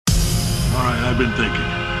I've been thinking.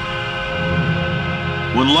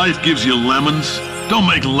 When life gives you lemons, don't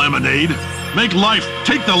make lemonade. Make life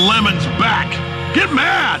take the lemons back. Get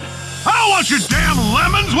mad! I don't want your damn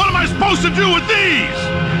lemons! What am I supposed to do with these?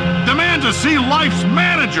 Demand to see life's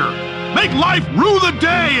manager. Make life rue the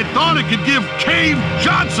day it thought it could give Cave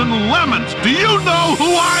Johnson lemons. Do you know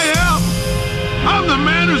who I am? I'm the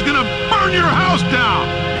man who's gonna burn your house down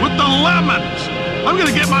with the lemons. I'm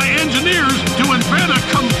gonna get my engineers to invent a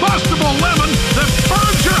combustible lemon that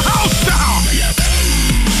burns your house down!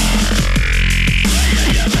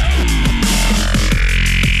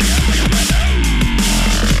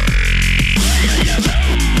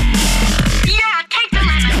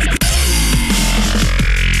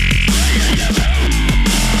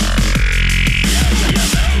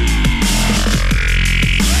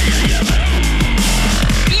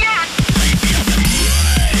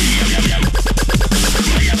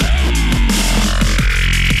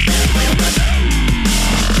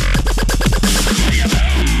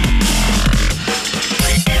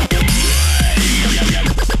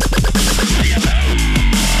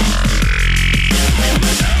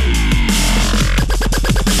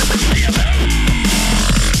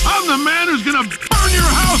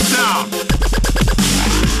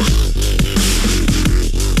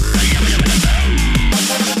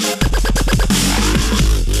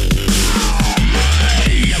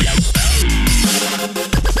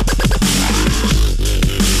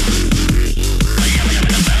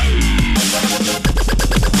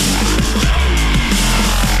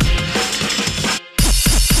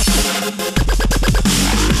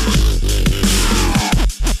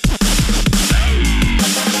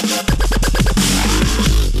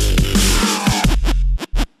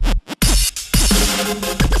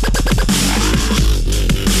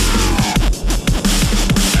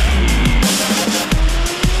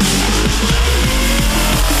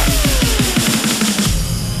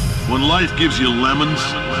 When life gives you lemons,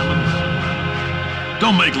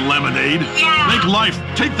 don't make lemonade. Make life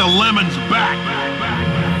take the lemons back.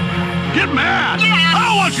 Get mad! I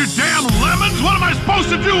don't want your damn lemons! What am I supposed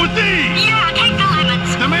to do with these? Take the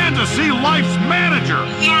lemons. Demand to see life's manager.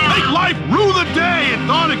 Make life rue the day it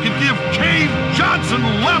thought it could give Cave Johnson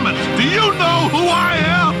lemons. Do you know who I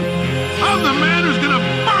am? I'm the man who's gonna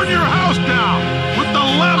burn your house down with the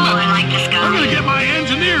lemons. Oh, I like this guy. I'm gonna get my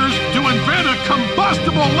engineers to invent a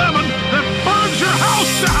combustible lemon that burns your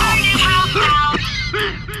house down!